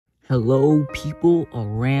Hello, people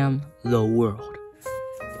around the world.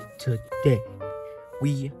 Today,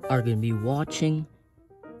 we are going to be watching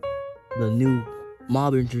the new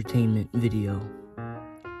Mob Entertainment video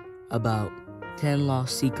about 10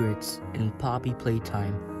 Lost Secrets in Poppy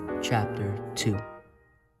Playtime Chapter 2.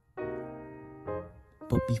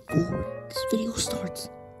 But before this video starts,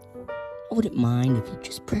 I wouldn't mind if you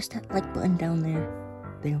just press that like button down there.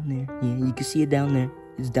 Yeah, you can see it down there.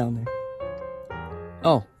 It's down there.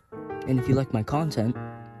 Oh, and if you like my content,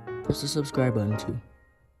 press the subscribe button too.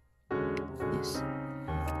 Yes.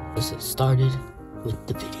 Let's get started with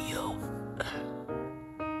the video.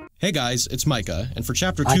 Hey guys, it's Micah, and for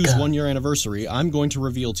Chapter 2's 1-year anniversary, I'm going to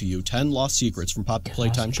reveal to you 10 lost secrets from Poppy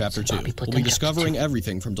Playtime Chapter 2. We'll be discovering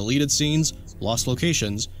everything from deleted scenes, lost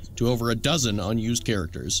locations, to over a dozen unused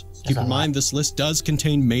characters. Keep in mind this list does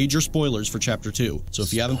contain major spoilers for Chapter 2, so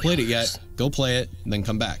if you haven't played it yet, go play it, and then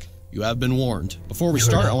come back. You have been warned. Before we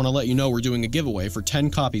start, I want to let you know we're doing a giveaway for 10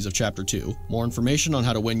 copies of Chapter 2. More information on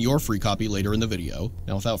how to win your free copy later in the video.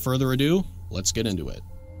 Now without further ado, let's get into it.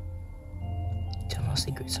 10 Lost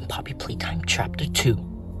Secrets in Poppy Playtime Chapter 2.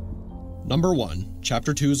 Number 1.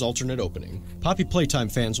 Chapter 2's alternate opening. Poppy Playtime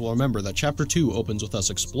fans will remember that Chapter 2 opens with us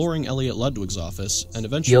exploring Elliot Ludwig's office and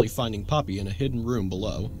eventually finding Poppy in a hidden room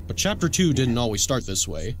below. But Chapter 2 didn't always start this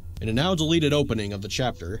way. In a now deleted opening of the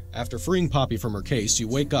chapter, after freeing Poppy from her case, you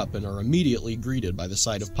wake up and are immediately greeted by the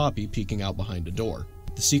sight of Poppy peeking out behind a door.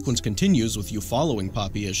 The sequence continues with you following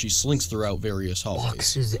Poppy as she slinks throughout various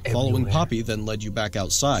hallways. Following Poppy then led you back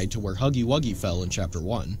outside to where Huggy Wuggy fell in Chapter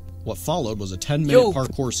 1. What followed was a 10-minute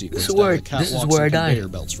parkour sequence down the catwalks and conveyor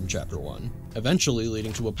belts from Chapter 1, eventually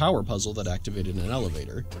leading to a power puzzle that activated an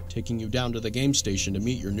elevator, taking you down to the game station to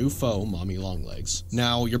meet your new foe, Mommy Longlegs.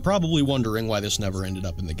 Now, you're probably wondering why this never ended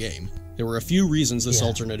up in the game. There were a few reasons this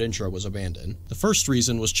alternate intro was abandoned. The first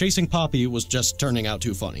reason was chasing Poppy was just turning out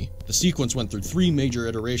too funny. The sequence went through 3 major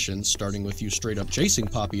iterations, starting with you straight up chasing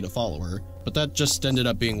Poppy to follow her, but that just ended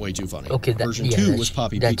up being way too funny. Version 2 was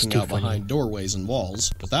Poppy peeking out behind doorways and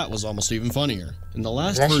walls, but that was almost even funnier. In the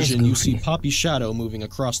last version, you see Poppy's shadow moving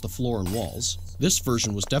across the floor and walls. This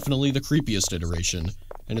version was definitely the creepiest iteration,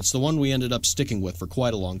 and it's the one we ended up sticking with for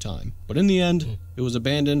quite a long time. But in the end, it was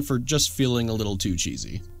abandoned for just feeling a little too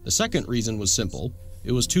cheesy. The second reason was simple.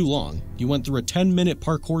 It was too long. You went through a 10-minute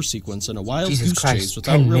parkour sequence and a wild goose chase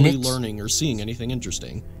without really learning or seeing anything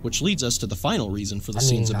interesting, which leads us to the final reason for the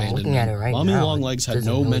scene's abandonment. Mommy Longlegs had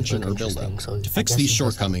no mention or build-up. To fix these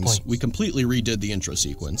shortcomings, we completely redid the intro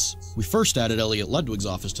sequence. We first added Elliot Ludwig's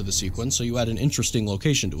office to the sequence so you had an interesting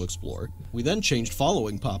location to explore. We then changed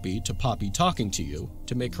following Poppy to Poppy talking to you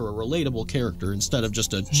to make her a relatable character instead of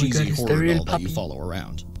just a cheesy horror doll that you follow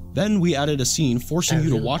around. Then we added a scene forcing you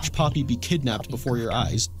to watch Poppy be kidnapped before your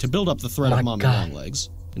eyes to build up the threat of Mommy Longlegs.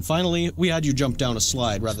 And finally, we had you jump down a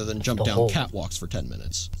slide rather than jump down catwalks for 10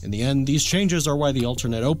 minutes. In the end, these changes are why the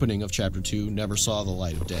alternate opening of Chapter 2 never saw the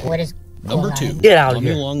light of day. Number 2.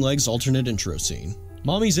 Mommy Longlegs' alternate intro scene.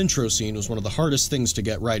 Mommy's intro scene was one of the hardest things to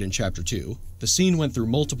get right in Chapter 2. The scene went through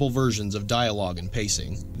multiple versions of dialogue and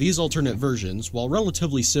pacing. These alternate versions, while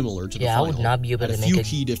relatively similar to the final, had a few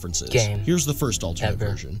key differences. Here's the first alternate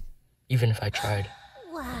version. Even if I tried.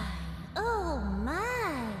 Why, oh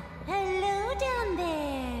my, hello down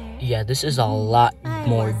there. Yeah, this is a lot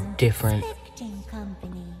more different.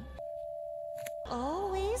 Company.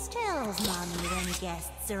 Always tells Mommy when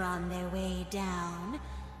guests are on their way down.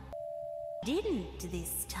 Didn't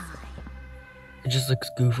this time. It just looks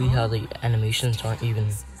goofy how the animations aren't even,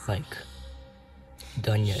 like,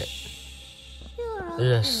 done yet.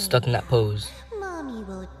 They're just stuck in that pose. Mommy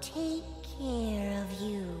will take care of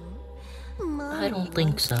you. I don't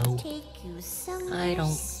think so. I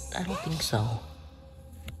don't think so.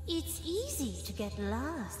 It's easy to get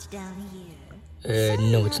lost down here.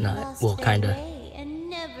 No it's not. Well, kinda. And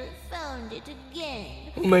never found it again.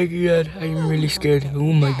 Oh my god, I'm really scared.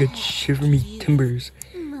 Oh my god, shiver me timbers.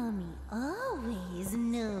 Mommy always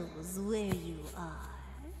knows where you are.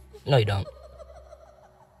 No, you don't.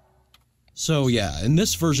 So yeah, in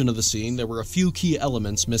this version of the scene, there were a few key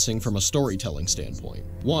elements missing from a storytelling standpoint.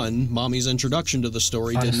 1, Mommy's introduction to the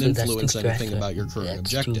story didn't influence anything about your current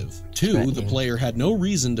objective. 2, the player had no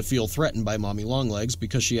reason to feel threatened by Mommy Longlegs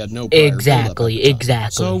because she had no prior Exactly.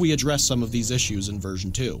 So we addressed some of these issues in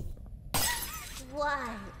version 2.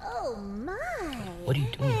 Why, oh my. What are you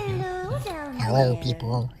doing here? Hello,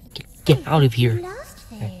 people. Get out of here. Lost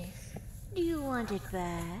face. Do you want it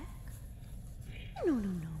back? No.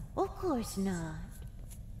 Of course not.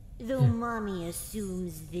 Though Mommy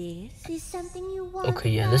assumes this is something you want. Okay,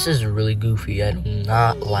 yeah, this is really goofy. I do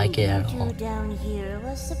not like it at all. Down here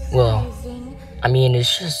was well, I mean,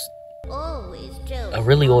 it's just Always tell a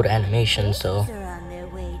really old animation, so they're on their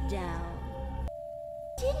way down.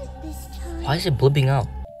 Didn't this time why is it blipping out?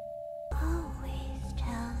 always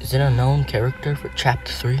tell? Is it a known character for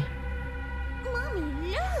chapter 3?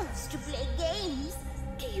 Mommy loves to play games.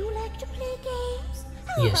 Do you like to play games?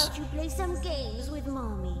 How Yes. about you play some games with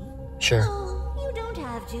Mommy? Sure. Oh, you don't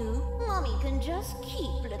have to. Mommy can just keep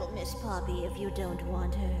little Miss Poppy if you don't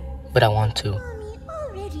want her. But I want to. Mommy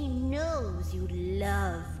already knows you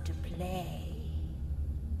love to play.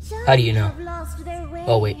 Some How do you know? have lost their way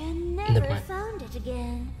Oh, wait. and Never never mind. found it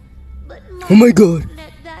again. But Oh my God. won't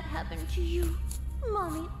let that happen to you.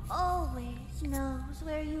 Mommy always knows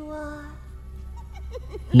where you are.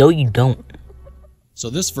 No, you don't. So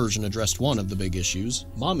this version addressed one of the big issues.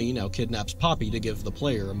 Mommy now kidnaps Poppy to give the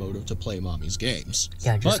player a motive to play Mommy's games.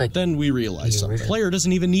 Yeah, just but like then we realized the something. The original. player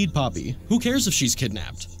doesn't even need Poppy. Who cares if she's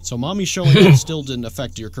kidnapped? So Mommy showing up still didn't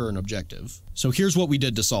affect your current objective. So here's what we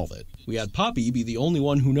did to solve it. We had Poppy be the only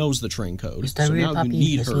one who knows the train code, Is that so real now you Poppy?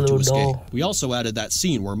 need This her to little escape. doll? We also added that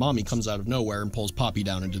scene where Mommy comes out of nowhere and pulls Poppy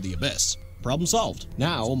down into the abyss. Problem solved.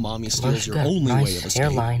 Now, Mommy steals your got a only way nice of escape,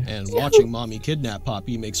 hairline. and watching Mommy kidnap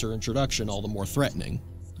Poppy makes her introduction all the more threatening.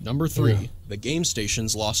 Number 3, Yeah. the game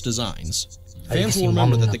station's lost designs. I can Fans see will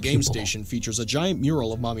remember Mommy that the on game people. station features a giant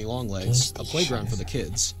mural of Mommy Longlegs, Game a playground for the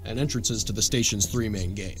kids, and entrances to the station's 3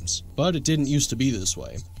 main games. But it didn't used to be this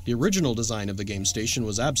way. The original design of the game station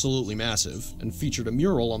was absolutely massive, and featured a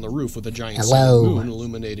mural on the roof with a giant sun Hello. and moon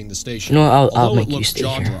illuminating the station. You know what, I'll Although make it you looked stay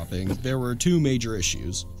here. jaw-dropping, there were 2 major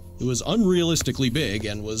issues. It was unrealistically big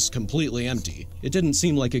and was completely empty. It didn't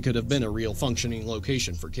seem like it could have been a real functioning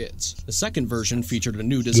location for kids. The second version featured a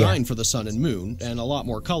new design for the sun and moon, and a lot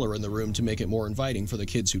more color in the room to make it more inviting for the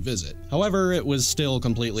kids who visit. However, it was still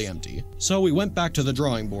completely empty. So we went back to the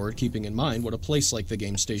drawing board, keeping in mind what a place like the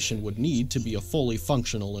game station would need to be a fully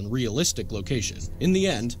functional and realistic location. In the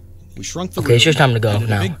end, we shrunk the room, it's your time to go added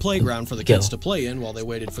now. a big playground for the Go. kids to play in while they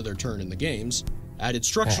waited for their turn in the games, added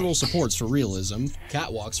structural supports for realism,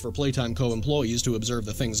 catwalks for Playtime Co. employees to observe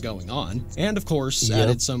the things going on, and of course, Yep.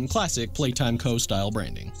 added some classic Playtime Co. style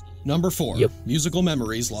branding. Number 4, Yep. Musical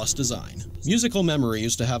Memories lost design. Musical Memory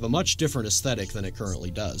used to have a much different aesthetic than it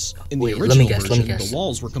currently does. In Wait, the let me original guess, let me version, guess. the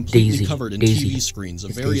walls were completely Daisy, covered in Daisy. TV screens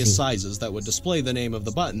of It's various Daisy. sizes that would display the name of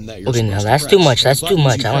the button that you're Okay, supposed now to that's press. too much, that's The too buttons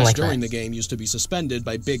much, you I don't pressed like during that. the game used to be suspended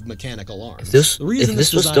by big mechanical arms. If this- The reason if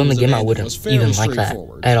this was design still in the game, I abandoned wouldn't was fairly even like that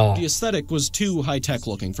straightforward. at all. The aesthetic was too high-tech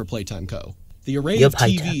looking for Playtime Co. The array Yep, of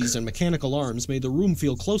high-tech. TVs and mechanical arms made the room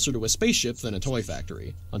feel closer to a spaceship than a toy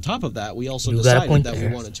factory. On top of that, we also You got a decided point that there.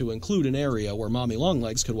 we wanted to include an area where Mommy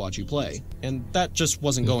Longlegs could watch you play, and that just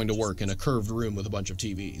wasn't going to work in a curved room with a bunch of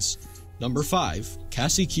TVs. Number 5,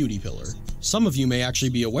 Cassie Cutie Pillar. Some of you may actually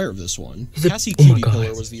be aware of this one. Cassie oh my Cutie God.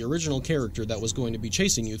 Pillar was the original character that was going to be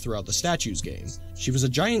chasing you throughout the Statues game. She was a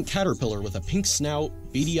giant caterpillar with a pink snout,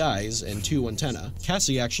 beady eyes, and 2 antennae.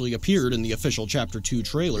 Cassie actually appeared in the official Chapter 2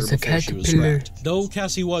 trailer It's a before she was caterpillar. scrapped. Though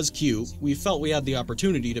Cassie was cute, we felt we had the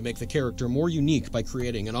opportunity to make the character more unique by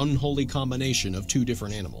creating an unholy combination of 2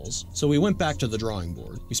 different animals. So we went back to the drawing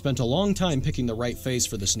board. We spent a long time picking the right face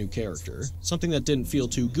for this new character, something that didn't feel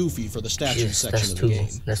too goofy for the Statues Jeez, section that's of the too- game.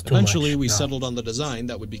 that's too Eventually, much. we No. settled on the design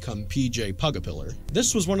that would become PJ Pugapillar.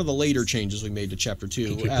 This was one of the later changes we made to Chapter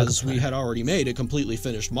 2, PJ as we Pugapillar. had already made a completely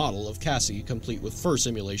finished model of Cassie, complete with fur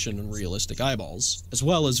simulation and realistic eyeballs, as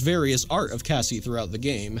well as various art of Cassie throughout the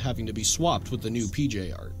game having to be swapped with the new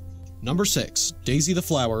PJ art. Number 6, Daisy the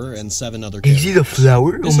Flower and 7 other characters. Daisy the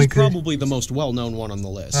flower? This Oh my is god. probably the most well-known one on the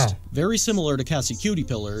list. Oh. Very similar to Cassie Cutie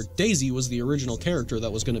Pillar, Daisy was the original character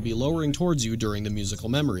that was going to be lowering towards you during the musical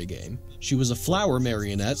memory game. She was a flower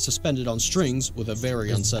marionette suspended on strings with a very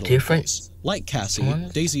unsettling different? face. Like Cassie,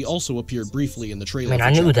 What? Daisy also appeared briefly in the trailer. I mean, for I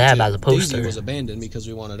knew Chapter that 2. by the poster. Daisy was abandoned because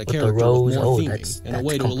we wanted a the character rose, with more oh, theming, that's and a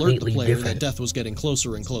way to alert the completely player different. that death was getting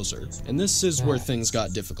closer and closer. And this is where things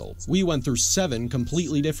got difficult. We went through 7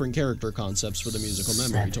 completely different character concepts for the musical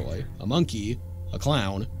memory toy. A monkey, a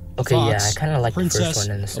clown, a Okay, yeah, fox, I kinda like a the first princess,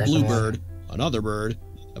 one and the a second bluebird, another bird,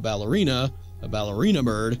 a ballerina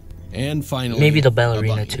bird, and finally Maybe the a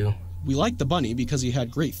ballerina bunny. too. We liked the bunny because he had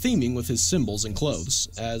great theming with his symbols and clothes,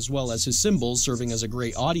 as well as his symbols serving as a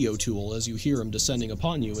great audio tool as you hear him descending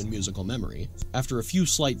upon you in musical memory. After a few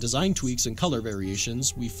slight design tweaks and color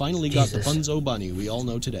variations, we finally got the Jesus. Bunzo bunny we all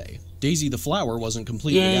know today. Daisy the Flower wasn't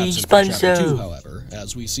completely Yay, absent from Chapter Bunzo. 2, however,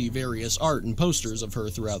 as we see various art and posters of her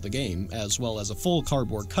throughout the game, as well as a full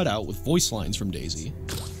cardboard cutout with voice lines from Daisy.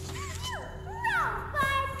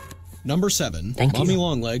 Number 7, Thank Mommy you.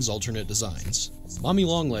 Longlegs alternate designs. Mommy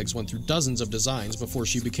Longlegs went through dozens of designs before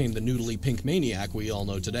she became the noodly pink maniac we all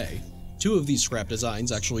know today. Two of these scrap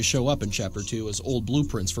designs actually show up in Chapter 2 as old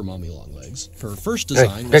blueprints for Mommy Longlegs. Her first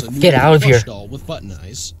design was a new plush doll with button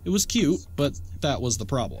eyes. It was cute, but that was the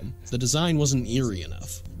problem. The design wasn't eerie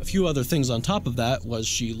enough. A few other things on top of that was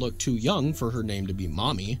she looked too young for her name to be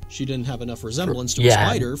Mommy. She didn't have enough resemblance to a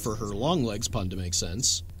spider for her Longlegs pun to make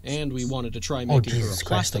sense. And we wanted to try making her a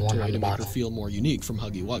plastic toy to make her feel more unique from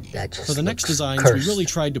Huggy Wuggy. For the next designs, we really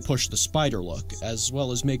tried to push the spider look, as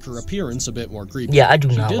well as make her appearance a bit more creepy. Yeah, I do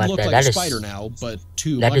not like that. She did look like a spider now, but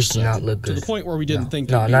too much so. That does not look good. To the point where we didn't think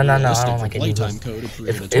it would be realistic for Playtime Co. to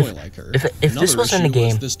create a toy like her. If this was in the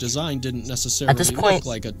game, this design didn't necessarily at this point, look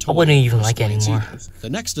like a toy. I wouldn't even like it anymore. The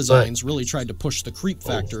next designs really tried to push the creep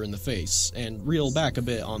factor in the face, and reel back a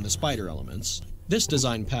bit on the spider elements. This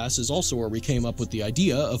design pass is also where we came up with the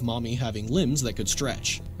idea of Mommy having limbs that could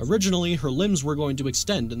stretch. Originally, her limbs were going to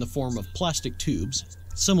extend in the form of plastic tubes,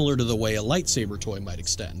 similar to the way a lightsaber toy might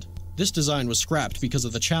extend. This design was scrapped because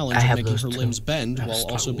of the challenge of making her limbs bend while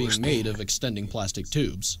also being made of extending plastic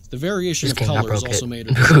tubes. The variation of colors also made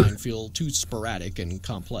her design feel too sporadic and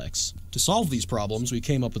complex. To solve these problems, we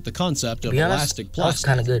came up with the concept of elastic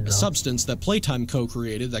plastic, a substance that Playtime Co.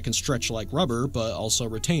 created that can stretch like rubber but also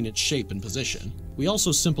retain its shape and position. We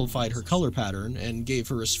also simplified her color pattern and gave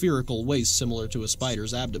her a spherical waist similar to a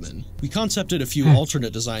spider's abdomen. We concepted a few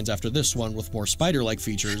alternate designs after this one with more spider-like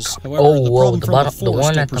features. However, the problem from before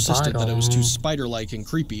still persisted that it was too spider-like and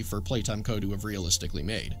creepy for Playtime Co. to have realistically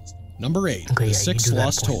made. Number 8. The 6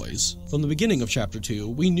 Lost Toys. From the beginning of Chapter 2,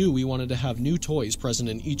 we knew we wanted to have new toys present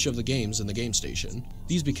in each of the games in the game station.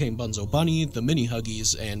 These became Bunzo Bunny, the Mini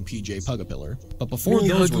Huggies, and PJ Pugapillar. But before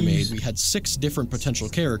those were made, we had 6 different potential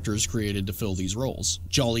characters created to fill these roles.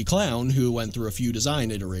 Jolly Clown, who went through a few design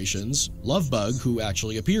iterations, Lovebug, who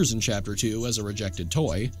actually appears in Chapter 2 as a rejected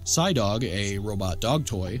toy, Psydog, a robot dog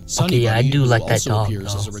toy, Sunny Bunny, who also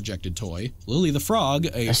appears as a rejected toy, Lily the Frog,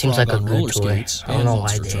 a frog on roller skates, and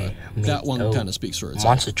Monster Truck. That one kind of speaks for itself.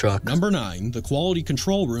 Monster Truck. Number 9, the Quality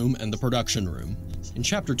Control Room and the Production Room. In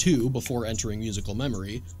Chapter 2, before entering Musical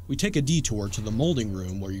Memory, we take a detour to the molding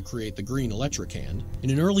room where you create the green electric hand. In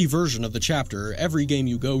an early version of the chapter, every game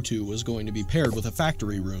you go to was going to be paired with a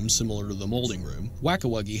factory room similar to the molding room.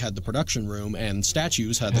 Whack-A-Wuggy had the production room, and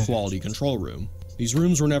Statues had the Quality Control Room. These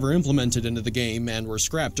rooms were never implemented into the game and were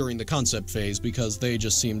scrapped during the concept phase because they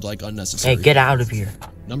just seemed like unnecessary. Hey, get out of here.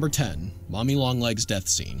 Number 10, Mommy Longlegs' death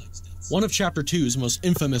scene. One of Chapter 2's most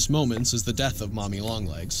infamous moments is the death of Mommy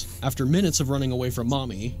Longlegs. After minutes of running away from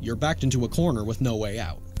Mommy, you're backed into a corner with no way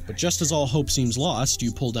out. But just as all hope seems lost,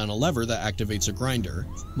 you pull down a lever that activates a grinder.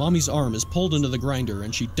 Mommy's arm is pulled into the grinder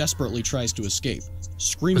and she desperately tries to escape,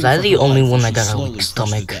 screaming. Was I the only one that got a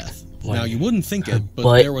stomach? Now, you wouldn't think it,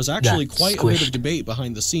 but there was actually quite a bit of debate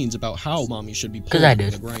behind the scenes about how Mommy should be pulled into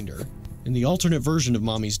the grinder. In the alternate version of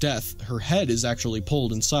Mommy's death, her head is actually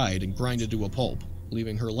pulled inside and grinded to a pulp,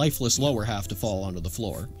 leaving her lifeless lower half to fall onto the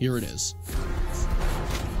floor. Here it is.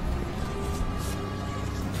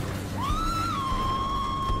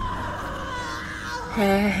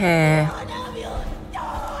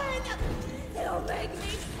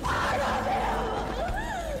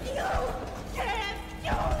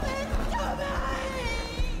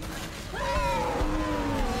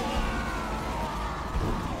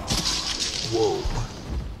 Whoa.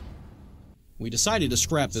 We decided to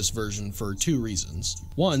scrap this version for 2 reasons.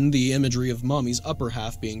 One, the imagery of Mommy's upper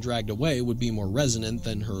half being dragged away would be more resonant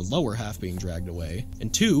than her lower half being dragged away.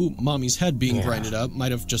 And 2, Mommy's head being grinded up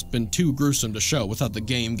might have just been too gruesome to show without the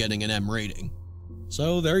game getting an M rating.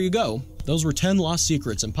 So there you go. Those were 10 lost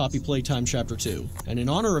secrets in Poppy Playtime Chapter 2. And in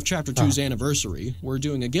honor of Chapter 2's anniversary, we're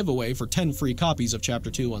doing a giveaway for 10 free copies of Chapter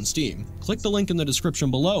 2 on Steam. Click the link in the description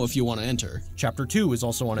below if you want to enter. Chapter 2 is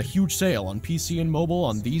also on a huge sale on PC and mobile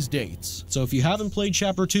on these dates. So if you haven't played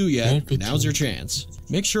Chapter 2 yet, now's your chance.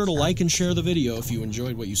 Make sure to like and share the video if you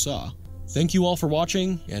enjoyed what you saw. Thank you all for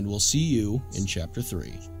watching, and we'll see you in Chapter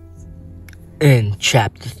 3. In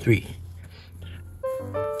Chapter 3.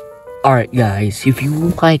 Alright guys, if you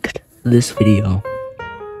liked this video,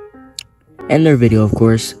 and their video of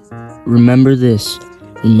course, remember this,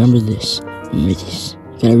 remember this, remember this.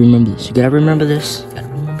 You gotta remember this, you gotta remember this, you gotta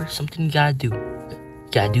remember something you gotta do. You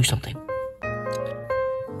gotta do something.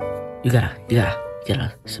 You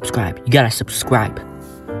gotta subscribe. You gotta subscribe.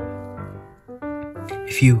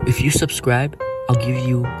 If you subscribe, I'll give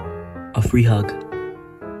you a free hug.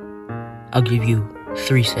 I'll give you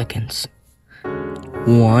 3 seconds.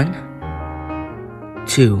 1,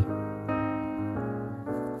 2,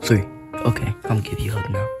 3. Okay, I'll give you a hug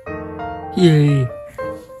now. Yay!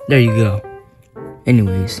 There you go.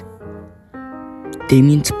 Anyways,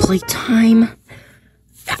 Damien's Playtime.